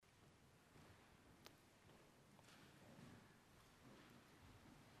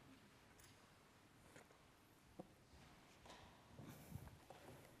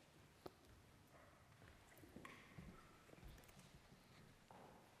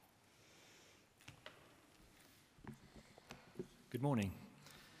Good morning.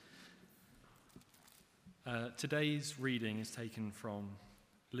 Today's reading is taken from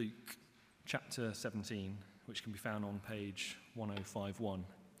Luke chapter 17, which can be found on page 1051,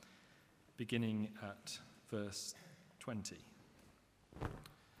 beginning at verse 20.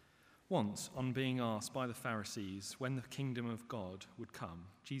 Once, on being asked by the Pharisees when the kingdom of God would come,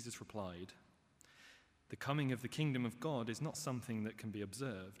 Jesus replied, "The coming of the kingdom of God is not something that can be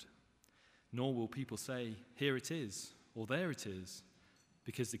observed, nor will people say, 'Here it is,' or 'There it is,'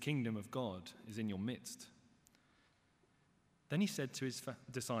 because the kingdom of God is in your midst." Then he said to his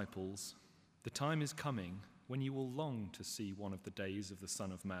disciples, "The time is coming when you will long to see one of the days of the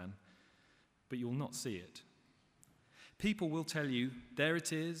Son of Man, but you will not see it. People will tell you, 'There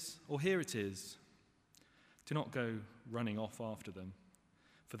it is,' or 'Here it is.' Do not go running off after them,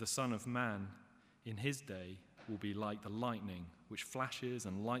 for the Son of Man in his day will be like the lightning which flashes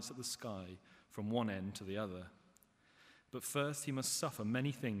and lights up the sky from one end to the other. But first he must suffer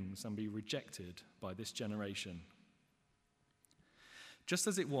many things and be rejected by this generation. Just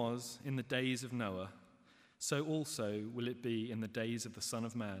as it was in the days of Noah, so also will it be in the days of the Son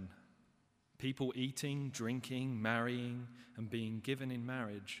of Man. People eating, drinking, marrying, and being given in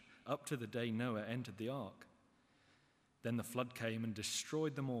marriage up to the day Noah entered the ark. Then the flood came and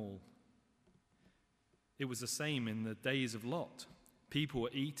destroyed them all. It was the same in the days of Lot. People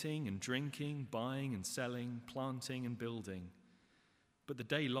were eating and drinking, buying and selling, planting and building. But the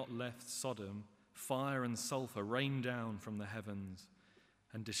day Lot left Sodom, fire and sulfur rained down from the heavens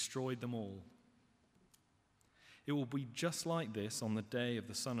and destroyed them all. It will be just like this on the day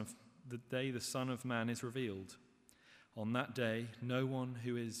the Son of Man is revealed. On that day, no one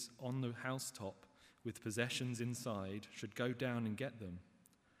who is on the housetop with possessions inside should go down and get them.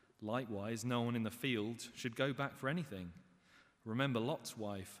 Likewise, no one in the field should go back for anything. Remember Lot's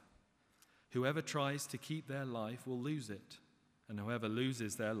wife. Whoever tries to keep their life will lose it, and whoever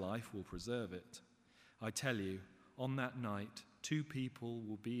loses their life will preserve it. I tell you, on that night, 2 people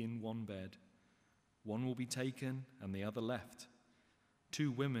will be in one bed. One will be taken and the other left.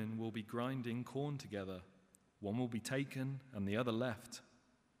 2 women will be grinding corn together. One will be taken and the other left."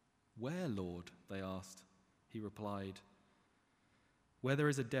 "Where, Lord?" they asked. He replied, "Where there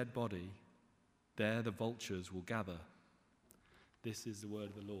is a dead body, there the vultures will gather." This is the word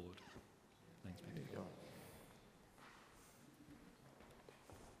of the Lord. Thanks be to God.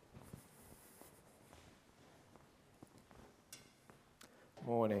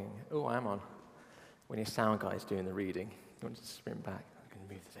 Morning. Oh, I'm on. When your sound guy's doing the reading, you want to sprint back. I can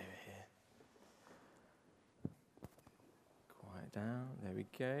move this over here. Quiet down. There we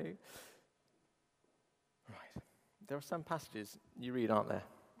go. Right. There are some passages you read, aren't there,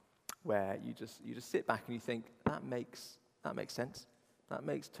 where you just sit back and you think, that makes sense. That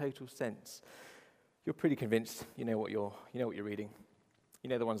makes total sense. You're pretty convinced you know what you're reading. You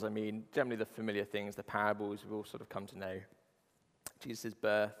know the ones I mean, generally the familiar things, the parables we've all sort of come to know. Jesus'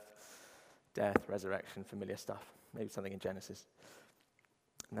 birth, death, resurrection, familiar stuff. Maybe something in Genesis.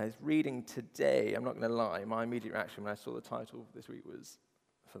 Now, this reading today, I'm not going to lie, my immediate reaction when I saw the title this week was,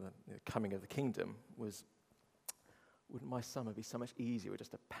 for the coming of the kingdom, was, wouldn't my summer be so much easier with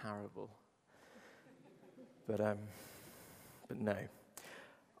just a parable? But no.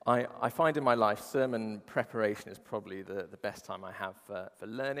 I find in my life sermon preparation is probably the best time I have for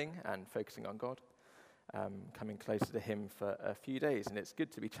learning and focusing on God, coming closer to Him for a few days. And it's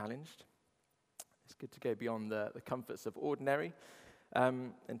good to be challenged. It's good to go beyond the comforts of ordinary.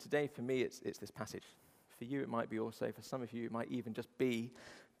 And today for me it's this passage. For you it might be also, for some of you it might even just be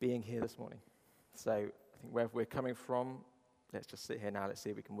being here this morning. So I think wherever we're coming from, let's just sit here now. Let's see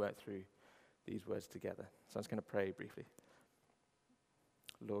if we can work through these words together. So I'm just going to pray briefly.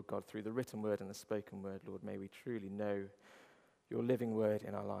 Lord God, through the written word and the spoken word, Lord, may we truly know your living word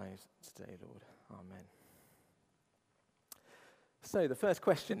in our lives today, Lord. Amen. So the first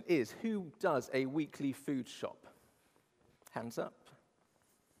question is, who does a weekly food shop? Hands up.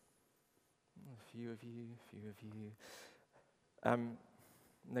 A few of you.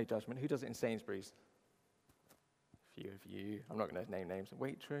 No judgment. Who does it in Sainsbury's? A few of you. I'm not going to name names.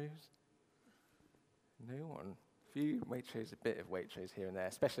 Waitrose? No one. A few. Waitrose, a bit of Waitrose here and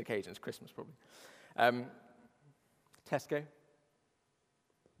there. Special occasions, Christmas probably. Tesco?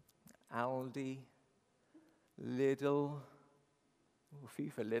 Aldi? Lidl? A few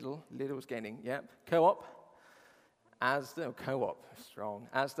for Lidl. Lidl's gaining, yep. Co-op? Asda? Co-op, strong.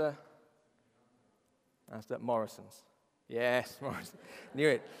 Asda? Morrison's. Yes, Morrison's. Knew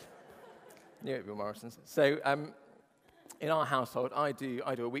it would be Morrison's. So, in our household, I do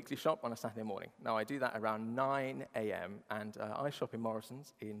a weekly shop on a Saturday morning. Now, I do that around 9 a.m., and I shop in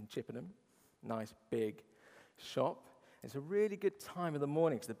Morrison's in Chippenham. Nice, big shop. It's a really good time of the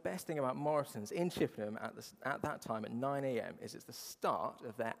morning, because the best thing about Morrison's in Chippenham at that time at 9 a.m. is it's the start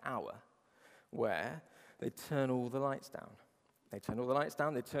of their hour where they turn all the lights down. They turn all the lights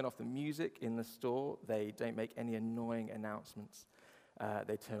down, they turn off the music in the store, they don't make any annoying announcements.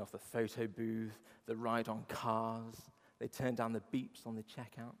 They turn off the photo booth, the ride-on cars, they turn down the beeps on the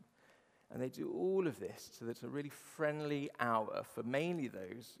checkout. And they do all of this so that it's a really friendly hour for mainly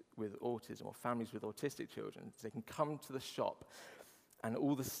those with autism or families with autistic children. So they can come to the shop and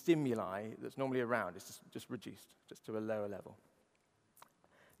all the stimuli that's normally around is just reduced, just to a lower level.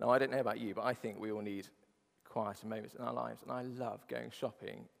 Now, I don't know about you, but I think we all need quieter moments in our lives, and I love going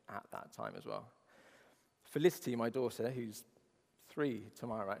shopping at that time as well. Felicity, my daughter, who's 3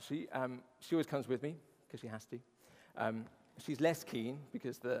 tomorrow actually, she always comes with me because she has to. She's less keen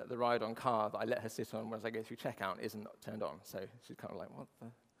because the ride-on car that I let her sit on as I go through checkout isn't turned on, so she's kind of like, what the?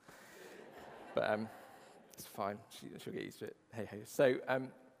 But it's fine. She'll get used to it. Hey ho. So,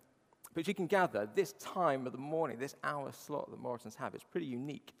 but you can gather this time of the morning, this hour slot that Morrison's have, it's pretty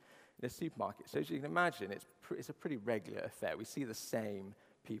unique in a supermarket. So as you can imagine, it's a pretty regular affair. We see the same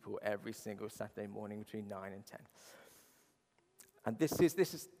people every single Saturday morning between 9 and 10. And this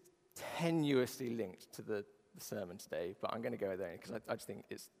is tenuously linked to the sermon today, but I'm going to go there because I just think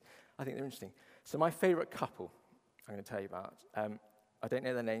they're interesting. So my favorite couple I'm going to tell you about, I don't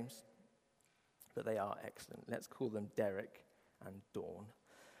know their names, but they are excellent. Let's call them Derek and Dawn.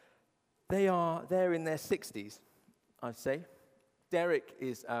 They're in their 60s, I'd say. Derek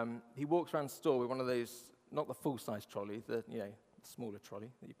he walks around the store with one of those, not the full-size trolley, the smaller trolley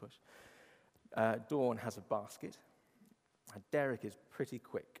that you push. Dawn has a basket. And Derek is pretty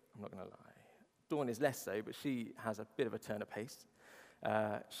quick, I'm not going to lie. Dawn is less so, but she has a bit of a turn of pace.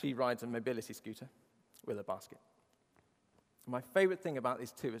 She rides a mobility scooter with a basket. My favorite thing about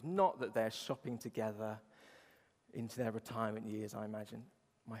these two is not that they're shopping together into their retirement years, I imagine.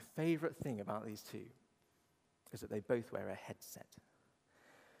 My favorite thing about these two is that they both wear a headset.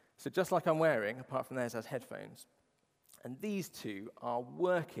 So just like I'm wearing, apart from theirs as headphones, and these two are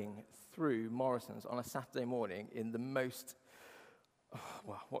working through Morrison's on a Saturday morning in the most,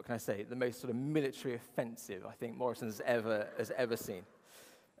 what can I say, the most sort of military offensive I think Morrison's has ever seen.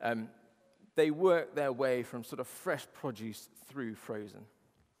 They work their way from sort of fresh produce through frozen.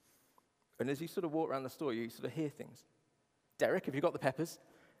 And as you sort of walk around the store, you sort of hear things. Derek, have you got the peppers?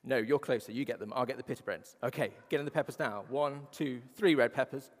 No, you're closer. You get them. I'll get the pita breads. Okay, get in the peppers now. 1, 2, 3 red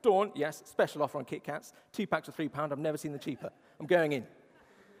peppers. Dawn, yes, special offer on Kit Kats. 2 packs of £3. I've never seen them cheaper. I'm going in.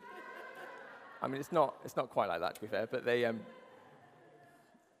 I mean, it's not quite like that, to be fair, but they,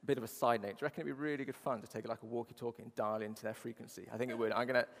 bit of a side note. Do you reckon it'd be really good fun to take like a walkie-talkie and dial into their frequency? I think it would. I'm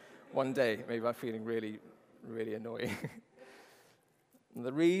going to, one day, maybe I'm feeling really, really annoying. And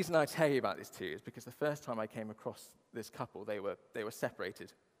the reason I tell you about this too is because the first time I came across this couple, they were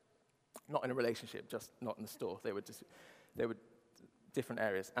separated. Not in a relationship, just not in the store. They were different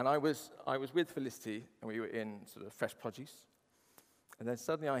areas. And I was with Felicity, and we were in sort of fresh produce. And then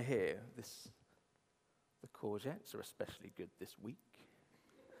suddenly I hear the courgettes are especially good this week.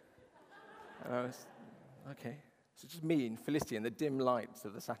 And I was, okay. So just me and Felicity in the dim lights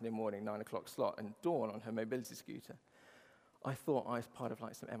of the Saturday morning 9 o'clock slot, and Dawn on her mobility scooter. I thought I was part of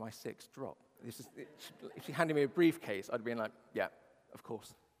like some MI6 drop. If she handed me a briefcase, I'd been like, yeah, of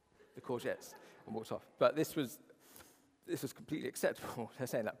course, the courgettes, and walked off. But this was completely acceptable, her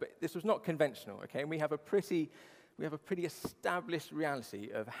saying that. But this was not conventional, okay? And we have a pretty established reality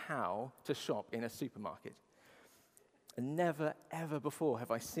of how to shop in a supermarket. And never, ever before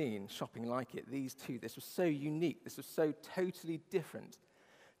have I seen shopping like it. These two, this was so unique. This was so totally different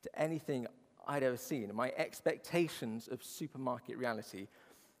to anything I'd ever seen. And my expectations of supermarket reality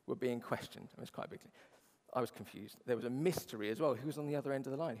were being questioned. It was quite big. I was confused. There was a mystery as well. Who was on the other end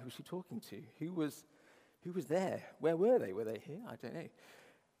of the line? Who was she talking to? Who was there? Where were they? Were they here? I don't know.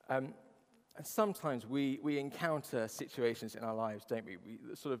 And sometimes we encounter situations in our lives, don't we?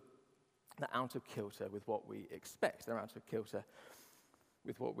 We sort of, they're out of kilter with what we expect. They're out of kilter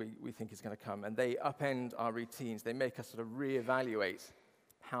with what we think is going to come. And they upend our routines. They make us sort of reevaluate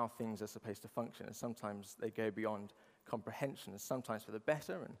how things are supposed to function. And sometimes they go beyond comprehension, and sometimes for the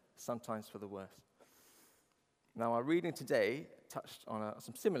better and sometimes for the worse. Now, our reading today touched on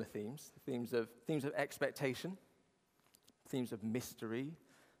some similar themes, themes of expectation, themes of mystery,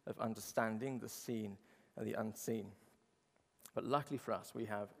 of understanding the seen and the unseen. But luckily for us, we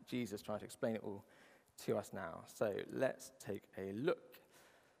have Jesus trying to explain it all to us now. So let's take a look.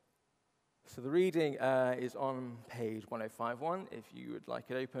 So the reading is on page 1051, if you would like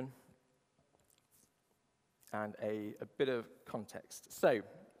it open. And a bit of context. So,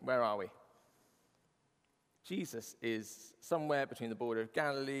 where are we? Jesus is somewhere between the border of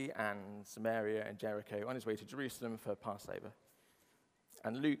Galilee and Samaria and Jericho on his way to Jerusalem for Passover.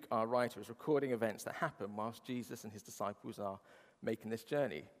 And Luke, our writer, is recording events that happen whilst Jesus and his disciples are making this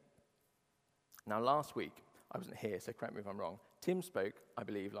journey. Now, last week, I wasn't here, so correct me if I'm wrong. Tim spoke, I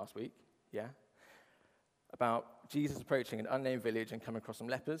believe, last week, about Jesus approaching an unnamed village and coming across some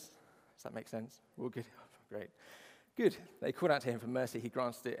lepers. Does that make sense? All good? Great. Good. They called out to him for mercy. He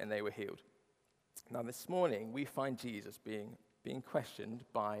granted it, and they were healed. Now, this morning, we find Jesus being questioned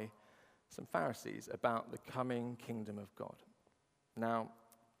by some Pharisees about the coming kingdom of God. Now,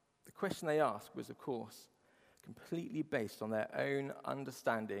 the question they asked was, of course, completely based on their own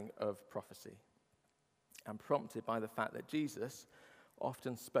understanding of prophecy and prompted by the fact that Jesus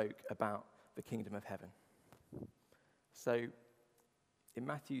often spoke about the kingdom of heaven. So, in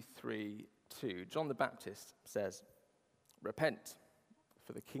Matthew 3:2, John the Baptist says, "Repent,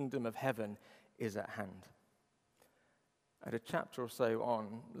 for the kingdom of heaven is at hand." And a chapter or so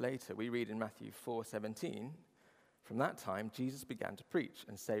on later, we read in Matthew 4:17, "From that time, Jesus began to preach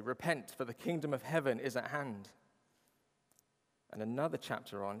and say, 'Repent, for the kingdom of heaven is at hand.'" And another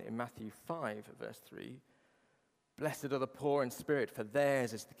chapter on, in Matthew 5, verse 3, "Blessed are the poor in spirit, for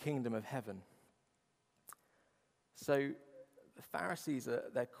theirs is the kingdom of heaven." So the Pharisees,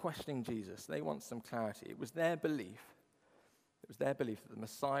 they're questioning Jesus. They want some clarity. It was their belief that the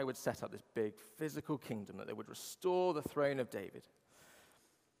Messiah would set up this big physical kingdom, that they would restore the throne of David.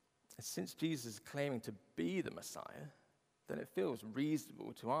 And since Jesus is claiming to be the Messiah, then it feels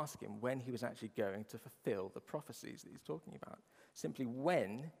reasonable to ask him when he was actually going to fulfill the prophecies that he's talking about. Simply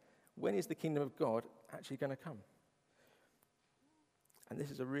when is the kingdom of God actually going to come? And this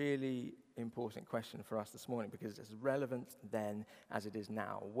is a really important question for us this morning because it's as relevant then as it is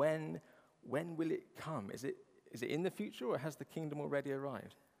now. When will it come? Is it in the future, or has the kingdom already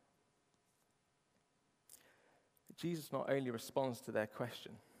arrived? Jesus not only responds to their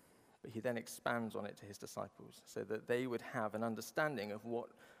question, but he then expands on it to his disciples so that they would have an understanding of what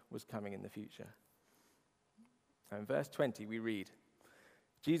was coming in the future. And in verse 20, we read,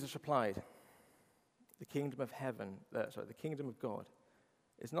 Jesus replied, the kingdom of God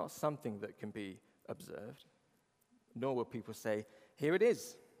is not something that can be observed, nor will people say, "Here it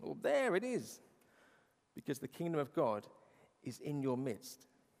is," or "There it is," because the kingdom of God is in your midst.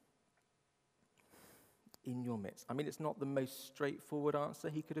 In your midst. I mean, it's not the most straightforward answer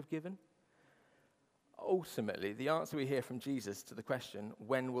he could have given. Ultimately, the answer we hear from Jesus to the question,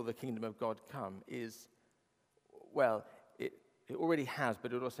 when will the kingdom of God come, is, well, it already has,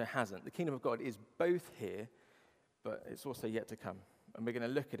 but it also hasn't. The kingdom of God is both here, but it's also yet to come. And we're going to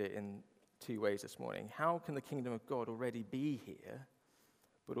look at it in two ways this morning. How can the kingdom of God already be here,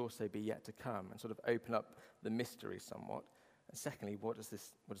 but also be yet to come, and sort of open up the mystery somewhat? And secondly, what does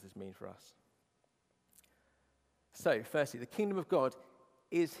this mean for us? So, firstly, the kingdom of God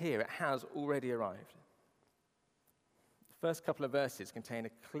is here. It has already arrived. The first couple of verses contain a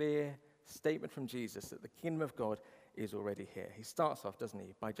clear statement from Jesus that the kingdom of God is already here. He starts off, doesn't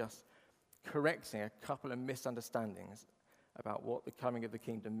he, by just correcting a couple of misunderstandings about what the coming of the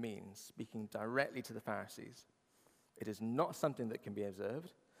kingdom means, speaking directly to the Pharisees. It is not something that can be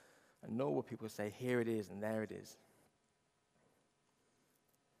observed, and nor will people say, "Here it is," and "There it is."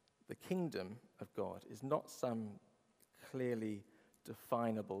 The kingdom of God is not some clearly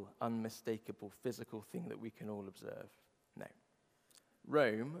definable, unmistakable physical thing that we can all observe. No.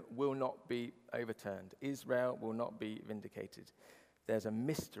 Rome will not be overturned. Israel will not be vindicated. There's a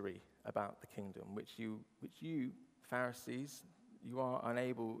mystery about the kingdom which you Pharisees, you are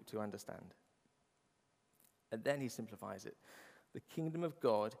unable to understand. And then he simplifies it. The kingdom of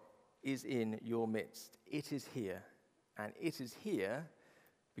God is in your midst. It is here. And it is here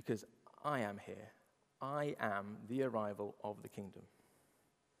because I am here. I am the arrival of the kingdom.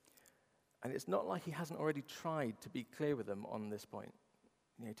 And it's not like he hasn't already tried to be clear with them on this point.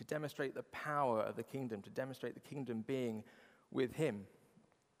 To demonstrate the power of the kingdom, to demonstrate the kingdom being with him.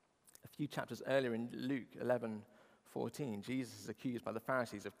 A few chapters earlier in Luke 11:14, Jesus is accused by the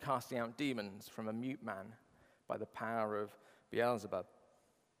Pharisees of casting out demons from a mute man by the power of Beelzebub,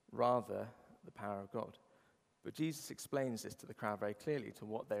 rather the power of God. But Jesus explains this to the crowd very clearly to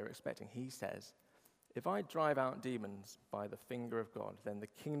what they were expecting. He says, if I drive out demons by the finger of God, then the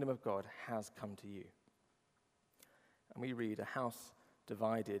kingdom of God has come to you. And we read, a house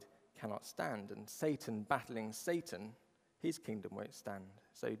divided cannot stand, and Satan battling Satan, his kingdom won't stand.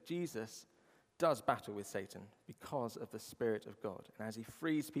 So Jesus does battle with Satan because of the Spirit of God. And as he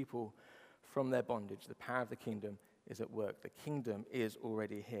frees people from their bondage, the power of the kingdom is at work. The kingdom is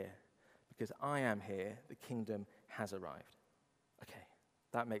already here. Because I am here, the kingdom has arrived. Okay,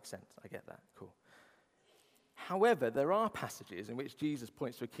 that makes sense. I get that. Cool. However, there are passages in which Jesus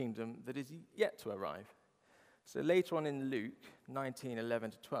points to a kingdom that is yet to arrive. So later on in Luke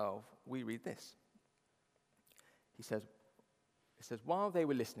 19:11-12, we read this. It says, while they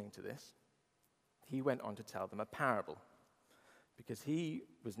were listening to this, he went on to tell them a parable, because he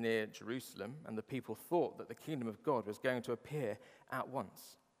was near Jerusalem, and the people thought that the kingdom of God was going to appear at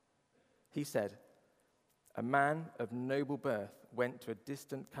once. He said, a man of noble birth went to a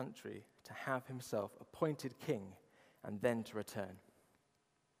distant country to have himself appointed king and then to return.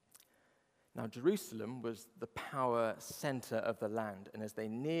 Now, Jerusalem was the power center of the land, and as they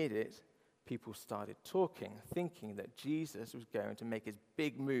neared it, people started talking, thinking that Jesus was going to make his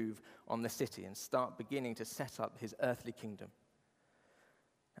big move on the city and start beginning to set up his earthly kingdom.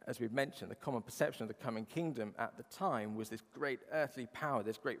 As we've mentioned, the common perception of the coming kingdom at the time was this great earthly power,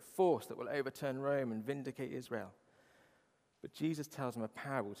 this great force that will overturn Rome and vindicate Israel. But Jesus tells them a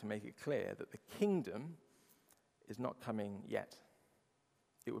parable to make it clear that the kingdom is not coming yet.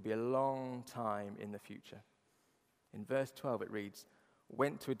 It will be a long time in the future. In verse 12 it reads,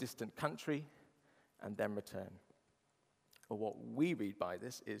 went to a distant country and then return. Or what we read by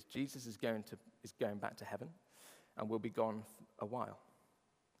this is Jesus is going back to heaven and will be gone a while.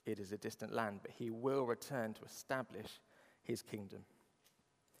 It is a distant land, but he will return to establish his kingdom.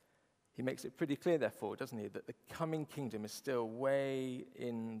 He makes it pretty clear, therefore, doesn't he, that the coming kingdom is still way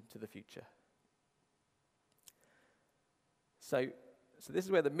into the future. So this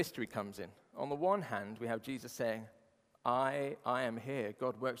is where the mystery comes in. On the one hand, we have Jesus saying, I am here.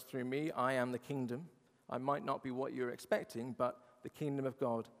 God works through me. I am the kingdom. I might not be what you're expecting, but the kingdom of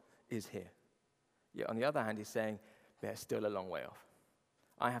God is here. Yet on the other hand, he's saying, they're still a long way off.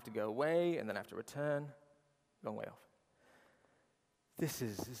 I have to go away and then I have to return. Long way off. This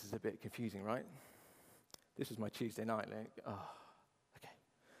is a bit confusing, right? This was my Tuesday night. Okay,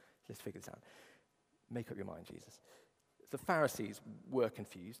 let's figure this out. Make up your mind, Jesus. The Pharisees were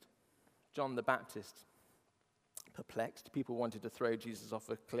confused. John the Baptist, perplexed. People wanted to throw Jesus off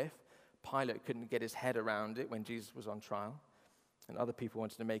a cliff. Pilate couldn't get his head around it when Jesus was on trial. And other people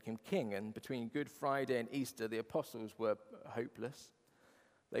wanted to make him king. And between Good Friday and Easter, the apostles were hopeless.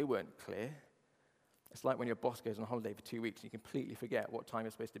 They weren't clear. It's like when your boss goes on holiday for 2 weeks and you completely forget what time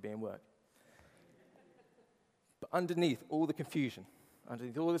you're supposed to be in work. But underneath all this confusion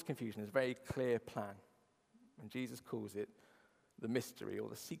is a very clear plan. And Jesus calls it the mystery or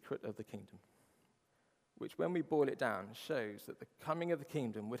the secret of the kingdom, which when we boil it down shows that the coming of the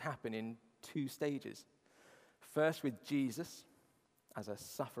kingdom would happen in 2 stages. First with Jesus as a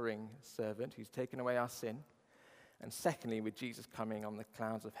suffering servant who's taken away our sin, and secondly with Jesus coming on the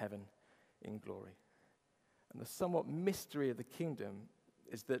clouds of heaven in glory. And the somewhat mystery of the kingdom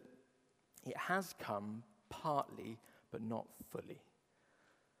is that it has come partly, but not fully.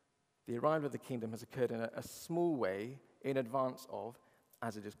 The arrival of the kingdom has occurred in a small way in advance of,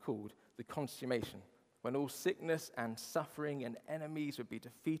 as it is called, the consummation, when all sickness and suffering and enemies would be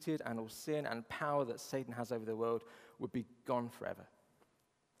defeated and all sin and power that Satan has over the world would be gone forever.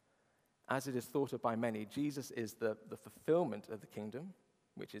 As it is thought of by many, Jesus is the fulfillment of the kingdom,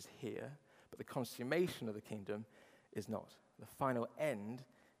 which is here, but the consummation of the kingdom is not. The final end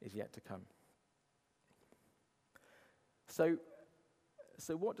is yet to come. So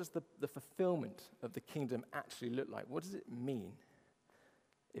what does the fulfillment of the kingdom actually look like? What does it mean?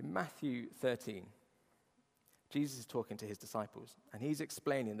 In Matthew 13, Jesus is talking to his disciples, and he's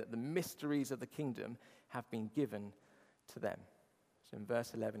explaining that the mysteries of the kingdom have been given to them. So in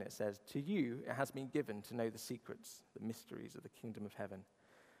verse 11 it says, to you it has been given to know the secrets, the mysteries of the kingdom of heaven.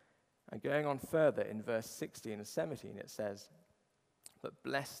 And going on further in verse 16 and 17 it says, but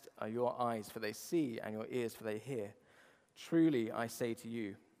blessed are your eyes, for they see, and your ears, for they hear. Truly I say to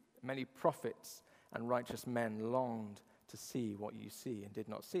you, many prophets and righteous men longed to see what you see and did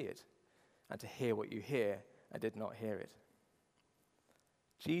not see it, and to hear what you hear and did not hear it.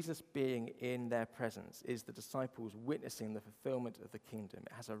 Jesus being in their presence is the disciples witnessing the fulfillment of the kingdom.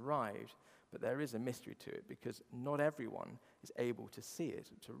 It has arrived, but there is a mystery to it because not everyone is able to see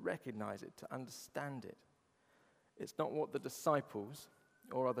it, to recognize it, to understand it. It's not what the disciples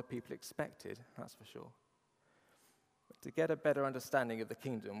or other people expected, that's for sure. But to get a better understanding of the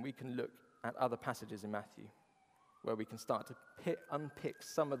kingdom, we can look at other passages in Matthew where we can start to unpick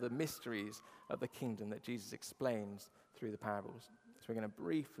some of the mysteries of the kingdom that Jesus explains through the parables. So we're going to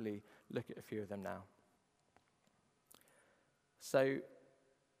briefly look at a few of them now. So,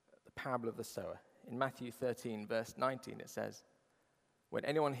 the parable of the sower. In Matthew 13, verse 19, it says, when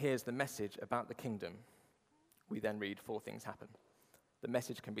anyone hears the message about the kingdom, we then read 4 things happen. The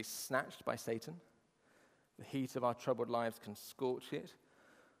message can be snatched by Satan. The heat of our troubled lives can scorch it.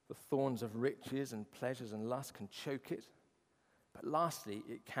 The thorns of riches and pleasures and lust can choke it. But lastly,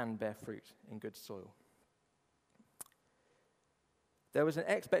 it can bear fruit in good soil. There was an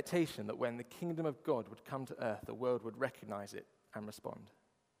expectation that when the kingdom of God would come to earth, the world would recognize it and respond.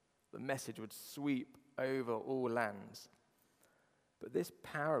 The message would sweep over all lands. But this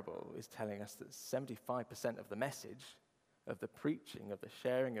parable is telling us that 75% of the message, of the preaching, of the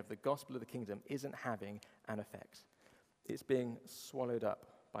sharing of the gospel of the kingdom isn't having an effect. It's being swallowed up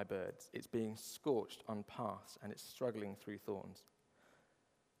by birds. It's being scorched on paths, and it's struggling through thorns.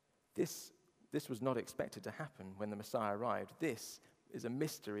 This was not expected to happen when the Messiah arrived. This is a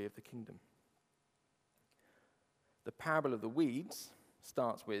mystery of the kingdom. The parable of the weeds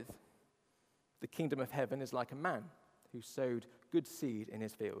starts with, the kingdom of heaven is like a man who sowed good seed in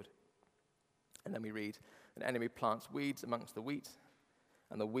his field. And then we read, an enemy plants weeds amongst the wheat,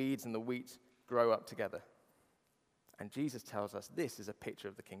 and the weeds and the wheat grow up together. And Jesus tells us this is a picture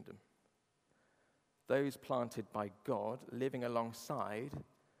of the kingdom. Those planted by God living alongside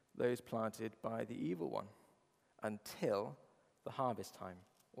those planted by the evil one until the harvest time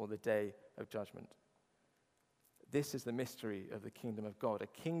or the day of judgment. This is the mystery of the kingdom of God,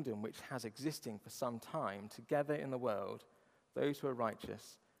 a kingdom which has existing for some time together in the world, those who are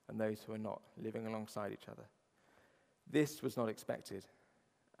righteous and those who are not, living alongside each other. This was not expected.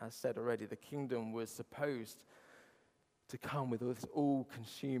 As said already, the kingdom was supposed to come with this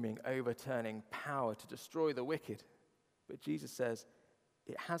all-consuming, overturning power to destroy the wicked. But Jesus says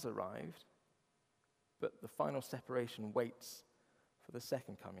it has arrived, but the final separation waits for the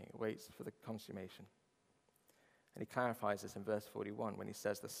second coming. It waits for the consummation. And he clarifies this in verse 41 when he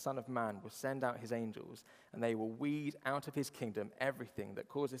says, the Son of Man will send out his angels, and they will weed out of his kingdom everything that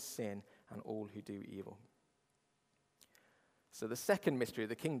causes sin and all who do evil. So the second mystery of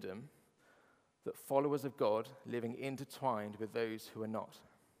the kingdom, that followers of God living intertwined with those who are not.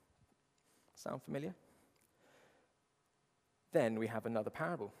 Sound familiar? Then we have another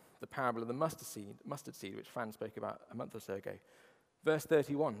parable, the parable of the mustard seed, which Fran spoke about a month or so ago. Verse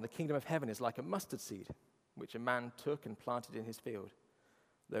 31, the kingdom of heaven is like a mustard seed, which a man took and planted in his field.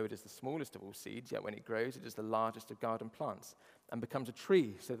 Though it is the smallest of all seeds, yet when it grows, it is the largest of garden plants, and becomes a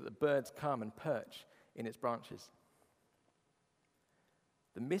tree so that the birds come and perch in its branches.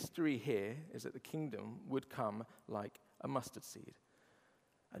 The mystery here is that the kingdom would come like a mustard seed,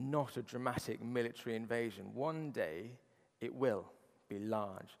 and not a dramatic military invasion. One day, it will be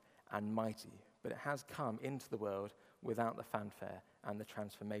large and mighty, but it has come into the world without the fanfare and the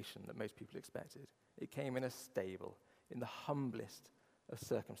transformation that most people expected. It came in a stable, in the humblest of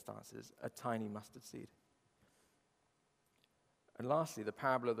circumstances, a tiny mustard seed. And lastly, the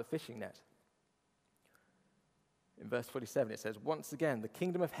parable of the fishing net. In verse 47, it says, once again, the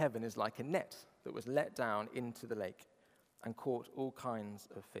kingdom of heaven is like a net that was let down into the lake and caught all kinds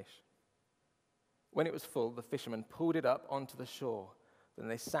of fish. When it was full, the fishermen pulled it up onto the shore. Then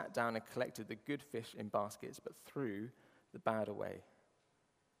they sat down and collected the good fish in baskets, but threw the bad away.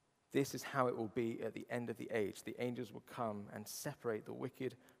 This is how it will be at the end of the age. The angels will come and separate the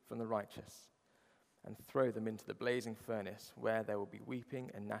wicked from the righteous and throw them into the blazing furnace, where there will be weeping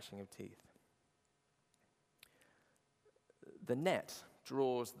and gnashing of teeth. The net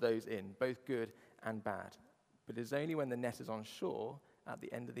draws those in, both good and bad. But it is only when the net is on shore at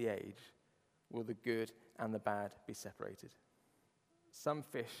the end of the age will the good and the bad be separated. Some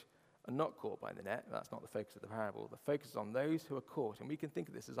fish are not caught by the net. That's not the focus of the parable. The focus is on those who are caught. And we can think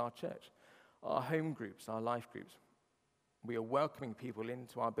of this as our church, our home groups, our life groups. We are welcoming people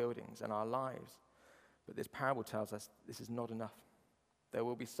into our buildings and our lives. But this parable tells us this is not enough. There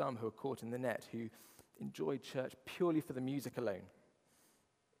will be some who are caught in the net who enjoy church purely for the music alone.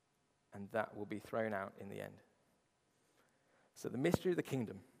 And that will be thrown out in the end. So the mystery of the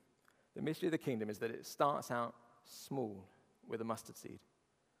kingdom is that it starts out small with a mustard seed.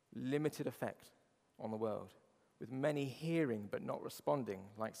 Limited effect on the world, with many hearing but not responding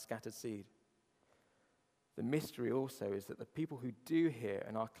like scattered seed. The mystery also is that the people who do hear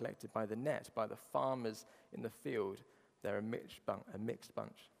and are collected by the net, by the farmers in the field, they're a mixed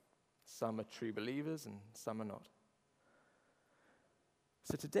bunch. Some are true believers and some are not.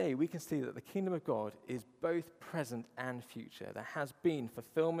 So today we can see that the kingdom of God is both present and future. There has been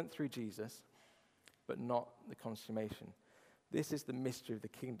fulfillment through Jesus, but not the consummation. This is the mystery of the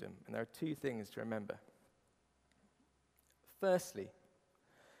kingdom, and there are two things to remember. Firstly,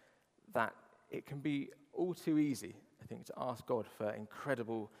 that it can be all too easy, I think, to ask God for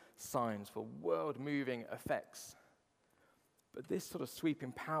incredible signs, for world-moving effects. But this sort of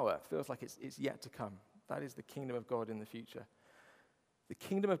sweeping power feels like it's yet to come. That is the kingdom of God in the future. The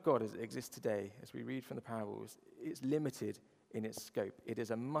kingdom of God as it exists today, as we read from the parables, it's limited in its scope. It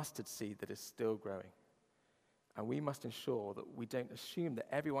is a mustard seed that is still growing. And we must ensure that we don't assume that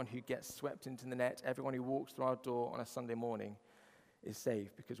everyone who gets swept into the net, everyone who walks through our door on a Sunday morning is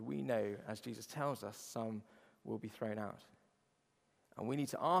saved, because we know, as Jesus tells us, some will be thrown out. And we need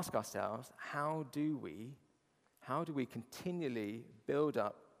to ask ourselves, how do we continually build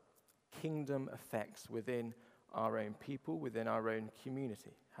up kingdom effects within our own people, within our own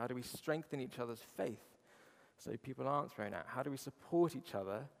community? How do we strengthen each other's faith so people aren't thrown out? How do we support each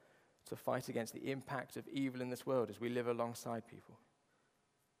other to fight against the impact of evil in this world as we live alongside people?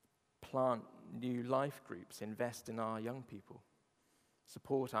 Plant new life groups, invest in our young people,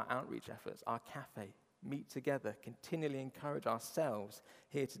 support our outreach efforts, our cafe, meet together, continually encourage ourselves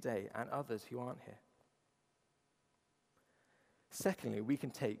here today and others who aren't here. Secondly, we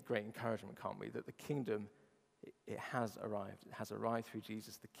can take great encouragement, can't we, that the kingdom, it has arrived. It has arrived through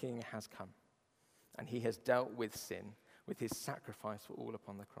Jesus. The King has come, and he has dealt with sin with his sacrifice for all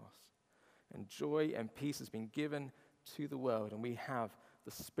upon the cross. And joy and peace has been given to the world, and we have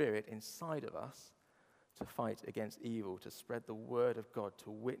the Spirit inside of us to fight against evil, to spread the word of God,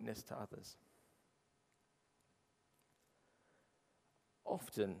 to witness to others.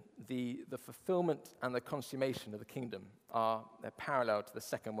 Often, the fulfillment and the consummation of the kingdom they're parallel to the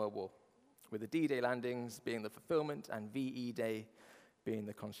Second World War, with the D-Day landings being the fulfillment and VE Day being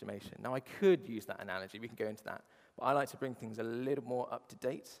the consummation. Now, I could use that analogy. We can go into that. But I like to bring things a little more up to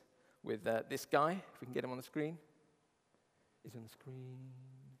date with this guy. If we can get him on the screen. Is he on the screen?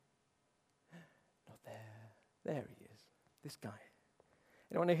 Not there. There he is. This guy.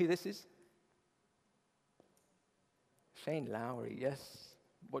 Anyone know who this is? Shane Lowry, yes.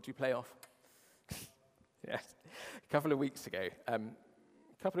 What do you play off? Yes. A couple of weeks ago,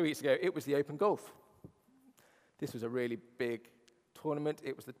 it was the Open Golf. This was a really big tournament.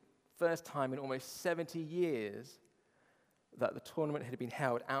 It was the first time in almost 70 years that the tournament had been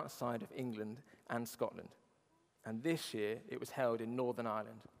held outside of England and Scotland. And this year, it was held in Northern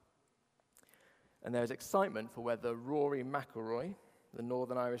Ireland. And there was excitement for whether Rory McIlroy, the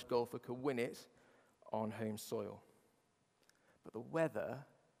Northern Irish golfer, could win it on home soil. But the weather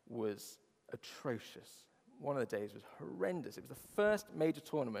was atrocious. One of the days was horrendous. It was the first major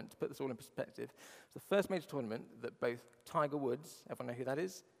tournament, to put this all in perspective, it was the first major tournament that both Tiger Woods, everyone know who that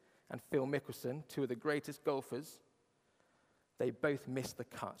is, and Phil Mickelson, two of the greatest golfers, they both missed the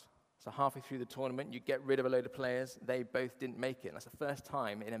cut. So halfway through the tournament, you get rid of a load of players. They both didn't make it. And that's the first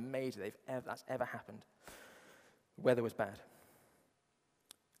time in a major that's ever happened. The weather was bad.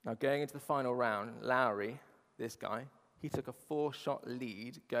 Now, going into the final round, Lowry, this guy, he took a 4-shot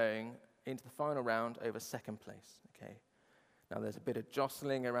lead going into the final round over second place. Okay. Now, there's a bit of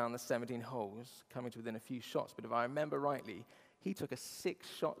jostling around the 17 holes, coming to within a few shots. But if I remember rightly, he took a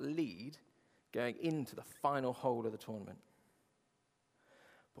 6-shot lead going into the final hole of the tournament.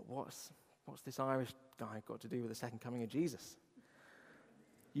 But what's this Irish guy got to do with the second coming of Jesus?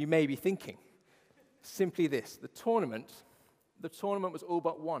 You may be thinking. Simply this. The tournament was all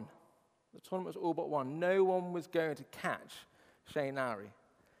but won. The tournament was all but won. No one was going to catch Shane Lowry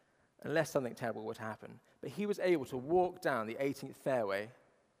unless something terrible would happen. But he was able to walk down the 18th fairway,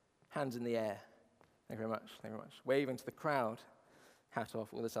 hands in the air. Thank you very much, thank you very much. Waving to the crowd, hat off,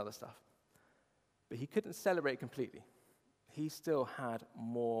 all this other stuff. But he couldn't celebrate completely. He still had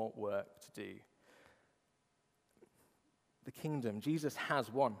more work to do. The kingdom, Jesus has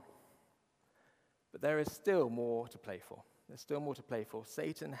won. But there is still more to play for. There's still more to play for.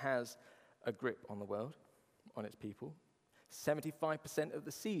 Satan has a grip on the world, on its people. 75% of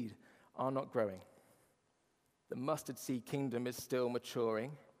the seed are not growing. The mustard seed kingdom is still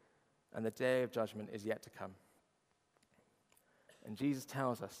maturing, and the day of judgment is yet to come. And Jesus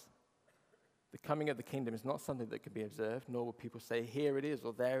tells us the coming of the kingdom is not something that can be observed, nor will people say, here it is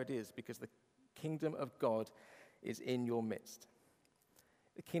or there it is, because the kingdom of God is in your midst.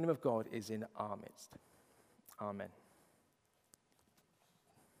 The kingdom of God is in our midst. Amen.